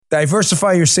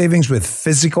Diversify your savings with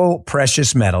physical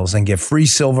precious metals and get free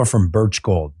silver from Birch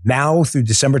Gold. Now through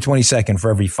December 22nd, for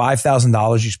every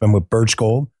 $5,000 you spend with Birch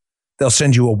Gold, they'll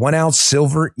send you a 1-ounce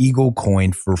silver eagle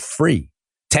coin for free.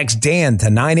 Text Dan to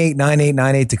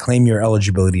 989898 to claim your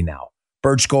eligibility now.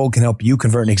 Birch Gold can help you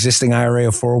convert an existing IRA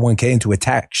or 401k into a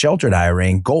tax-sheltered IRA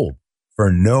in gold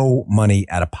for no money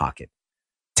out of pocket.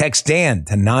 Text Dan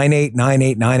to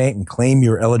 989898 and claim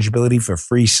your eligibility for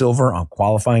free silver on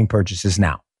qualifying purchases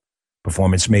now.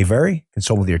 Performance may vary.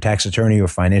 Consult with your tax attorney or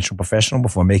financial professional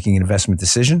before making an investment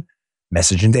decision.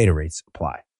 Message and data rates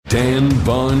apply. Dan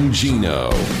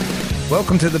Bongino.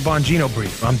 Welcome to the Bongino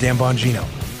Brief. I'm Dan Bongino.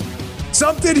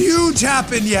 Something huge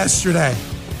happened yesterday.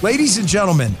 Ladies and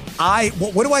gentlemen,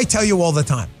 what do I tell you all the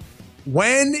time?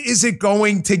 When is it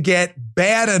going to get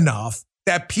bad enough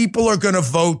that people are going to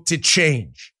vote to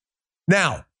change?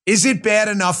 Now, is it bad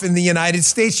enough in the United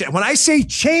States? When I say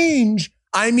change,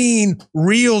 I mean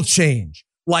real change,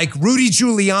 like Rudy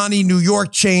Giuliani, New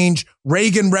York change,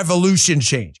 Reagan Revolution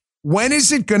change. When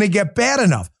is it going to get bad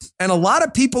enough? And a lot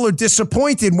of people are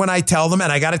disappointed when I tell them,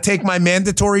 and I got to take my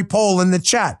mandatory poll in the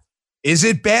chat. Is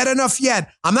it bad enough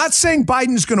yet? I'm not saying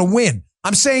Biden's going to win.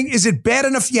 I'm saying, is it bad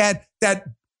enough yet that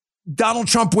Donald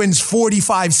Trump wins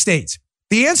 45 states?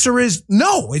 The answer is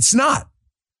no, it's not.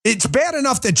 It's bad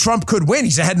enough that Trump could win.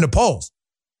 He's ahead in the polls.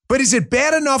 But is it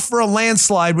bad enough for a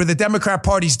landslide where the Democrat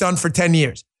Party's done for 10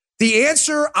 years? The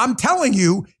answer, I'm telling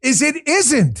you, is it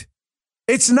isn't.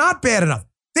 It's not bad enough.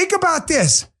 Think about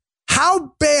this.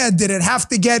 How bad did it have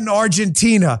to get in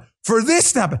Argentina for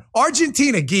this to happen?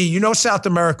 Argentina, Guy, you know South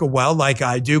America well, like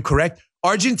I do, correct?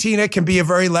 Argentina can be a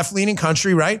very left-leaning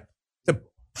country, right?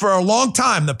 For a long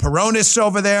time, the Peronists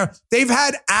over there, they've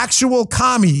had actual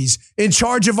commies in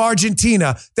charge of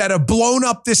Argentina that have blown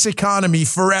up this economy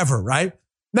forever, right?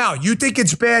 Now, you think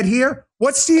it's bad here?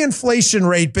 What's the inflation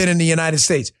rate been in the United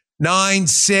States? 9,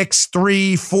 6,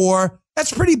 3, 4.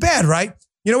 That's pretty bad, right?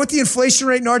 You know what the inflation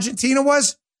rate in Argentina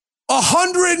was?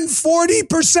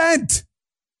 140%.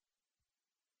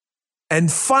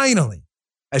 And finally,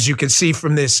 as you can see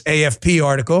from this AFP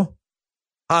article,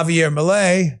 Javier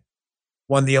Milei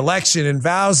won the election and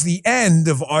vows the end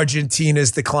of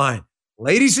Argentina's decline.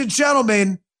 Ladies and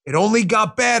gentlemen, it only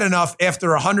got bad enough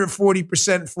after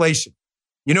 140% inflation.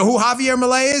 You know who Javier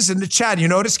Milei is in the chat? You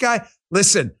know this guy?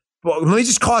 Listen, let me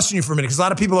just caution you for a minute because a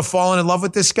lot of people are falling in love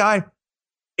with this guy.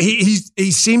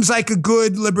 He seems like a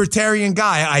good libertarian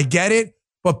guy. I get it.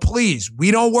 But please,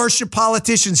 we don't worship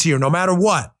politicians here, no matter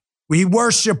what. We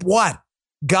worship what?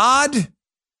 God,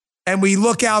 and we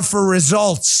look out for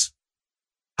results.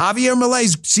 Javier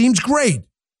Milei seems great.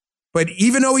 But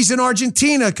even though he's in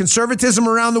Argentina, conservatism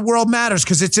around the world matters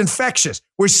because it's infectious.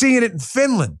 We're seeing it in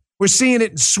Finland. We're seeing it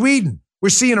in Sweden. We're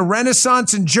seeing a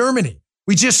renaissance in Germany.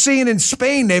 We just see it in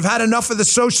Spain. They've had enough of the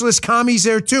socialist commies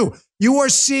there too. You are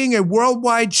seeing a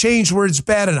worldwide change where it's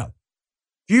bad enough.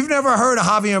 If you've never heard of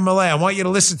Javier Milei, I want you to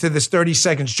listen to this 30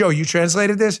 seconds. Joe, you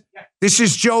translated this? Yeah. This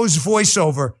is Joe's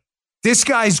voiceover. This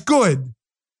guy's good.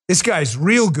 This guy's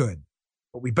real good.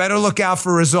 But we better look out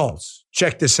for results.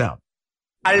 Check this out.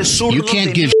 You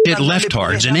can't give shit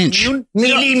leftards an inch. Can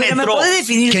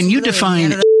you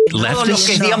define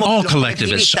leftists? All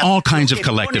collectivists, all kinds of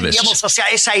collectivists.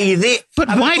 But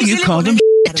why do you call them shit?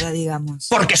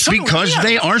 Because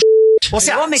they are shit.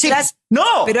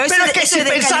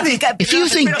 If you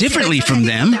think differently from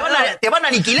them,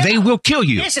 they will kill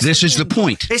you. This is the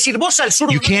point.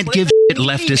 You can't give shit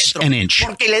leftists an inch.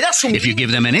 If you give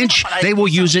them an inch, they will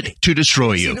use it to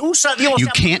destroy you. You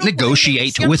can't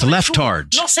negotiate with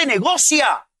leftards.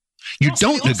 You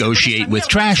don't negotiate with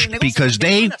trash because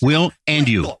they will end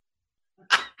you.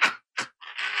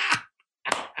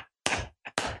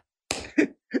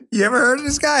 You ever heard of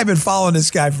this guy? I've been following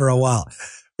this guy for a while.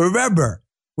 Remember,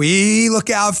 we look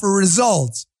out for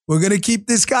results. We're going to keep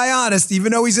this guy honest,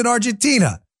 even though he's in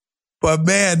Argentina. But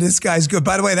man, this guy's good.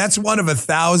 By the way, that's one of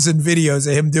 1,000 videos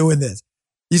of him doing this.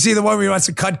 You see the one where he wants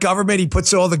to cut government? He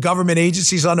puts all the government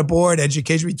agencies on the board,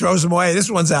 education, he throws them away. This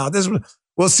one's out. This one,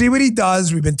 we'll see what he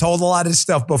does. We've been told a lot of this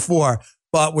stuff before,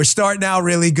 but we're starting out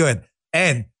really good.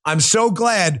 And I'm so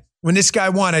glad when this guy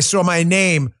won, I saw my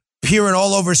name appearing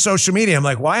all over social media. I'm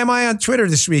like, why am I on Twitter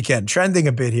this weekend? Trending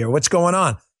a bit here. What's going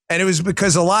on? And it was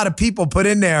because a lot of people put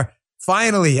in there,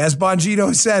 finally, as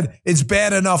Bongino said, it's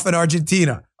bad enough in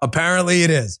Argentina. Apparently it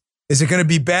is. Is it going to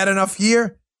be bad enough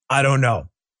here? I don't know.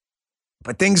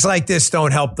 But things like this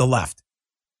don't help the left.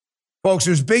 Folks,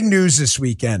 there's big news this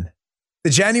weekend. The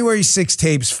January 6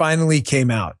 tapes finally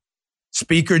came out.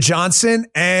 Speaker Johnson,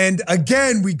 and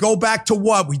again, we go back to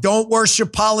what? We don't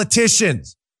worship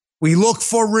politicians. We look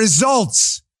for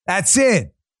results. That's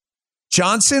it.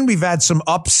 Johnson, we've had some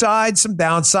upside, some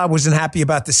downside. Wasn't happy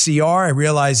about the CR. I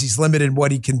realize he's limited in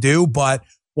what he can do, but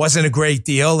wasn't a great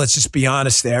deal. Let's just be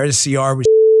honest there. The CR was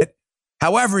shit.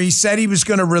 However, he said he was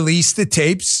going to release the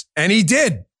tapes, and he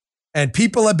did. And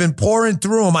people have been pouring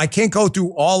through them. I can't go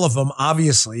through all of them,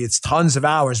 obviously. It's tons of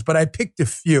hours, but I picked a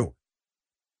few.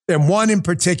 And one in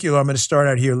particular, I'm going to start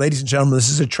out here. Ladies and gentlemen, this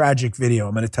is a tragic video.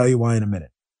 I'm going to tell you why in a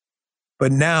minute.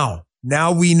 But now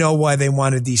we know why they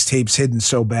wanted these tapes hidden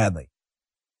so badly.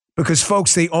 Because,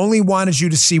 folks, they only wanted you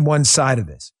to see one side of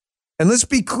this. And let's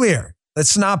be clear.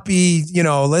 Let's not be,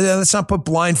 let's not put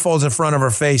blindfolds in front of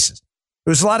our faces.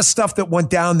 There was a lot of stuff that went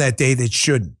down that day that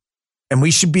shouldn't. And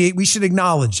we should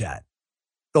acknowledge that.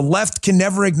 The left can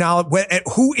never acknowledge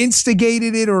who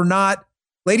instigated it or not.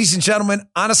 Ladies and gentlemen,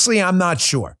 honestly, I'm not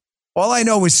sure. All I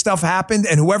know is stuff happened,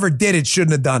 and whoever did it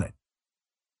shouldn't have done it.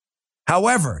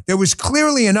 However, there was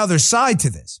clearly another side to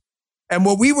this. And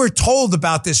what we were told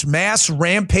about this mass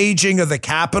rampaging of the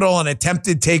Capitol and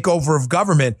attempted takeover of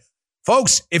government,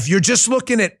 folks, if you're just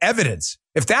looking at evidence,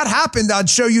 if that happened, I'd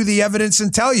show you the evidence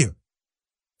and tell you.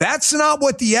 That's not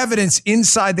what the evidence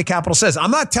inside the Capitol says.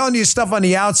 I'm not telling you stuff on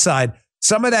the outside.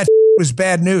 Some of that was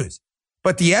bad news.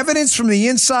 But the evidence from the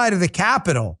inside of the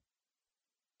Capitol,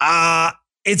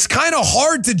 it's kind of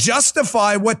hard to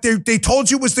justify what they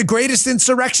told you was the greatest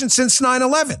insurrection since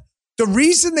 9/11. The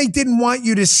reason they didn't want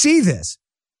you to see this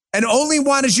and only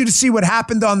wanted you to see what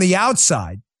happened on the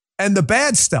outside and the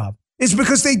bad stuff is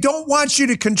because they don't want you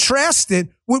to contrast it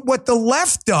with what the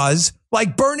left does,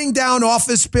 like burning down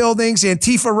office buildings,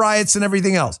 Antifa riots, and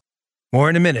everything else. More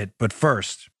in a minute, but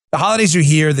first, the holidays are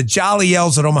here. The Jolly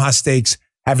Elves at Omaha Steaks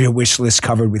have your wish list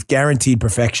covered with guaranteed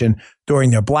perfection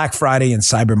during their Black Friday and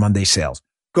Cyber Monday sales.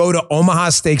 Go to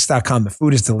omahasteaks.com. The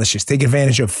food is delicious. Take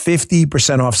advantage of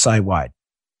 50% off site-wide.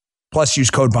 Plus, use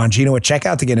code Bongino at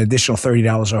checkout to get an additional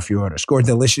 $30 off your order. Score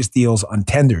delicious deals on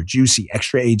tender, juicy,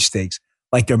 extra-aged steaks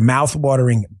like their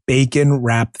mouth-watering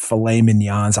bacon-wrapped filet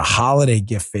mignons, a holiday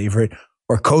gift favorite,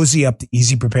 or cozy up to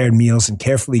easy-prepared meals and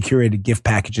carefully curated gift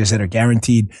packages that are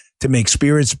guaranteed to make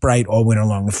spirits bright all winter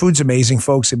long. The food's amazing,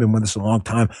 folks. They've been with us a long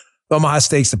time. Omaha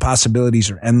Steaks, the possibilities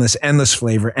are endless, endless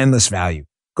flavor, endless value.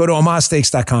 Go to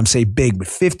omahasteaks.com, save big with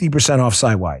 50% off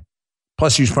site-wide.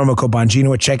 Plus, use promo code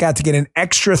Bongino at checkout to get an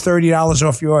extra $30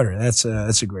 off your order. That's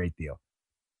a great deal.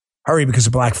 Hurry, because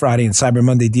the Black Friday and Cyber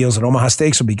Monday deals at Omaha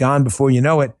Steaks will be gone before you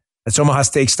know it. That's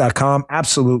omahasteaks.com.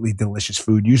 Absolutely delicious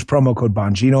food. Use promo code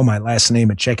Bongino, my last name,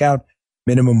 at checkout.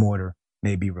 Minimum order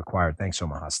may be required. Thanks,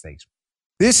 Omaha Steaks.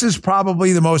 This is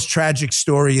probably the most tragic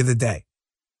story of the day.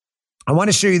 I want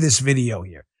to show you this video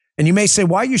here. And you may say,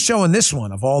 why are you showing this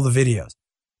one of all the videos?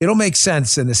 It'll make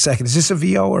sense in a second. Is this a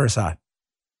VO or a SI?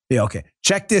 Yeah, okay.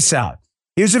 Check this out.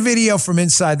 Here's a video from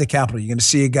inside the Capitol. You're going to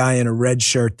see a guy in a red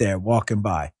shirt there walking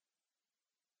by.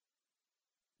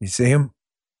 You see him?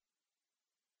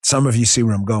 Some of you see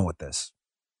where I'm going with this.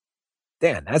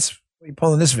 Dan, what are you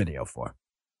pulling this video for?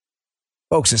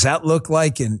 Folks, does that look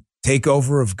like a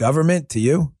takeover of government to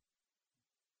you?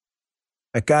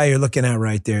 That guy you're looking at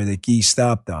right there that Guy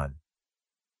stopped on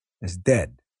is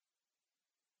dead.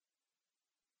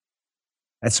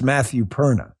 That's Matthew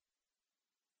Perna.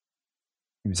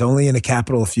 He was only in the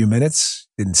Capitol a few minutes,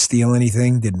 didn't steal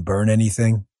anything, didn't burn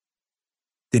anything,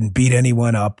 didn't beat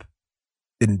anyone up,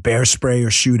 didn't bear spray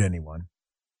or shoot anyone.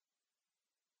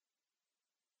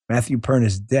 Matthew Perna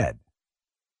is dead.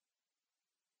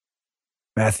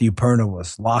 Matthew Perna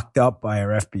was locked up by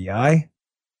our FBI.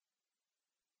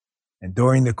 And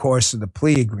during the course of the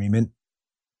plea agreement,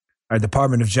 our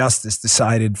Department of Justice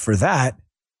decided for that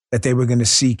they were going to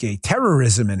seek a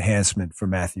terrorism enhancement for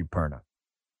Matthew Perna.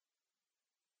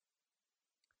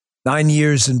 9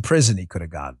 years in prison he could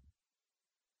have gotten.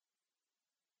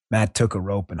 Matt took a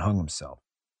rope and hung himself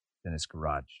in his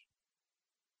garage.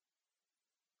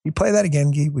 You play that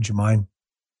again, Guy? Would you mind?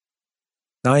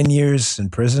 9 years in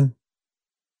prison?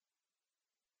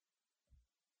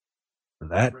 For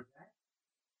that?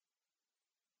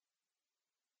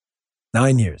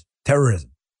 9 years.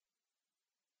 Terrorism.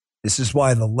 This is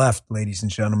why the left, ladies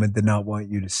and gentlemen, did not want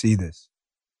you to see this.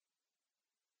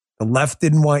 The left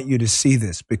didn't want you to see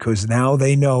this because now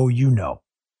they know you know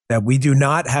that we do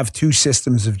not have two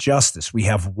systems of justice. We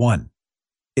have one.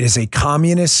 It is a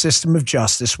communist system of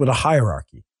justice with a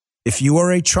hierarchy. If you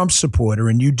are a Trump supporter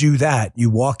and you do that,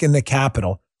 you walk in the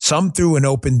Capitol, some through an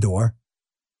open door,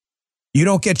 you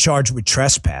don't get charged with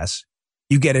trespass.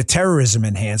 You get a terrorism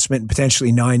enhancement and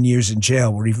potentially 9 years in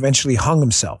jail where he eventually hung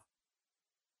himself.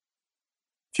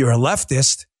 If you're a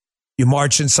leftist, you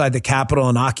march inside the Capitol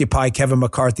and occupy Kevin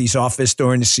McCarthy's office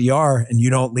during the CR and you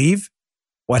don't leave,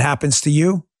 what happens to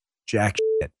you? Jack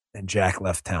shit, and Jack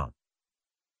left town.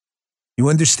 You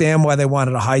understand why they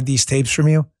wanted to hide these tapes from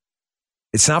you?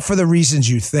 It's not for the reasons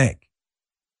you think.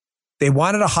 They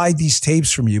wanted to hide these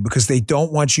tapes from you because they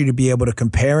don't want you to be able to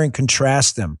compare and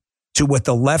contrast them to what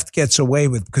the left gets away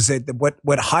with. Because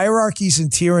what hierarchies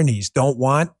and tyrannies don't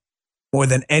want more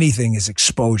than anything is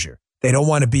exposure. They don't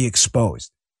want to be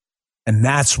exposed. And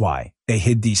that's why they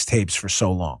hid these tapes for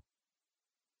so long.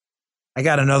 I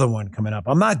got another one coming up.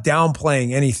 I'm not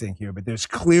downplaying anything here, but there's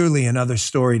clearly another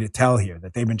story to tell here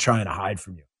that they've been trying to hide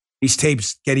from you. These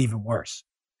tapes get even worse.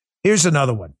 Here's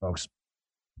another one, folks.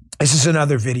 This is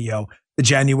another video. The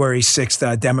January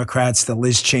 6th Democrats, the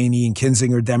Liz Cheney and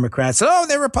Kinzinger Democrats. Oh,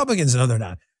 they're Republicans. No, they're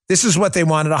not. This is what they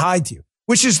wanted to hide to you,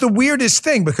 which is the weirdest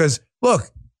thing because, look,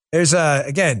 there's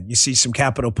again, you see some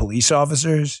Capitol Police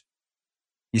officers.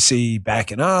 You see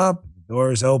backing up, the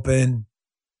doors open.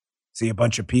 See a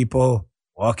bunch of people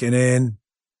walking in.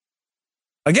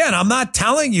 Again, I'm not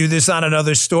telling you there's not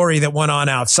another story that went on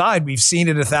outside. We've seen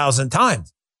it 1,000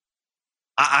 times.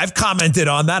 I've commented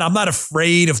on that. I'm not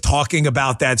afraid of talking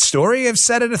about that story. I've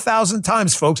said it 1,000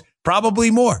 times, folks, probably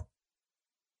more.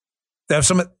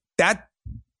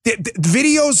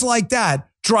 Videos like that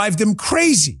drive them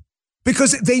crazy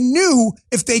because they knew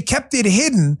if they kept it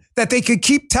hidden that they could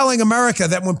keep telling America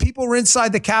that when people were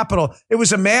inside the Capitol, it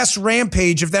was a mass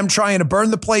rampage of them trying to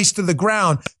burn the place to the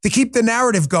ground to keep the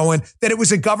narrative going that it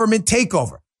was a government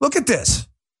takeover. Look at this.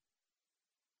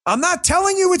 I'm not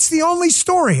telling you it's the only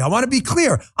story. I want to be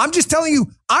clear. I'm just telling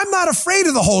you I'm not afraid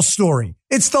of the whole story.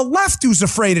 It's the left who's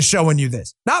afraid of showing you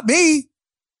this, not me.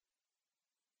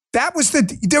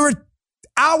 There were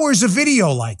hours of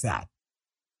video like that.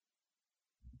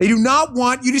 They do not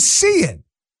want you to see it,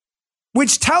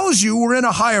 which tells you we're in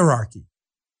a hierarchy.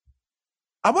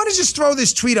 I want to just throw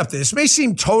this tweet up there. This may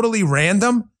seem totally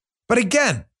random, but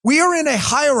again, we are in a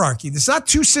hierarchy. There's not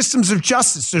two systems of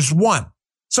justice. There's one.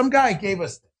 Some guy gave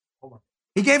us this.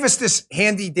 He gave us this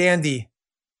handy dandy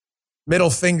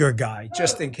middle finger guy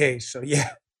just in case. So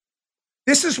yeah,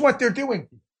 this is what they're doing.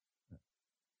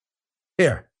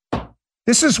 Here,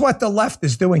 this is what the left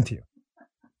is doing to you.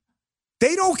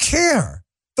 They don't care.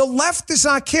 The left does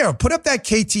not care. Put up that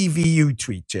KTVU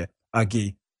tweet, Guy.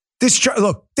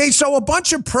 So a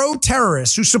bunch of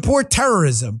pro-terrorists who support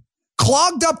terrorism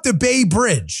clogged up the Bay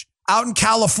Bridge out in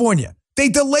California. They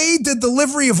delayed the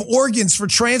delivery of organs for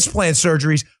transplant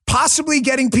surgeries, possibly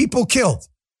getting people killed.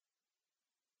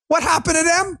 What happened to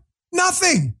them?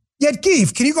 Nothing. Yet,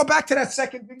 Geef, can you go back to that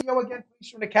second video again,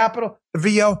 please, from the Capitol? The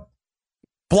video.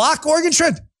 Block organ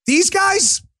transplant. These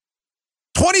guys,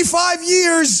 25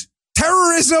 years,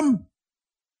 terrorism.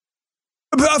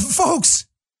 Folks,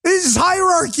 this is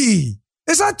hierarchy.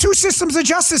 There's not two systems of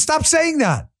justice. Stop saying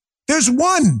that. There's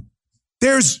one.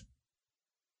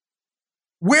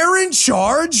 We're in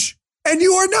charge and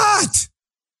you are not.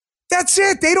 That's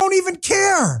it. They don't even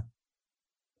care.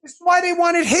 This is why they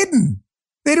want it hidden.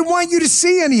 They didn't want you to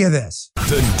see any of this.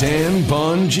 The Dan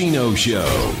Bongino Show.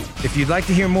 If you'd like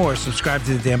to hear more, subscribe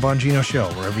to the Dan Bongino Show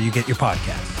wherever you get your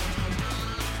podcasts.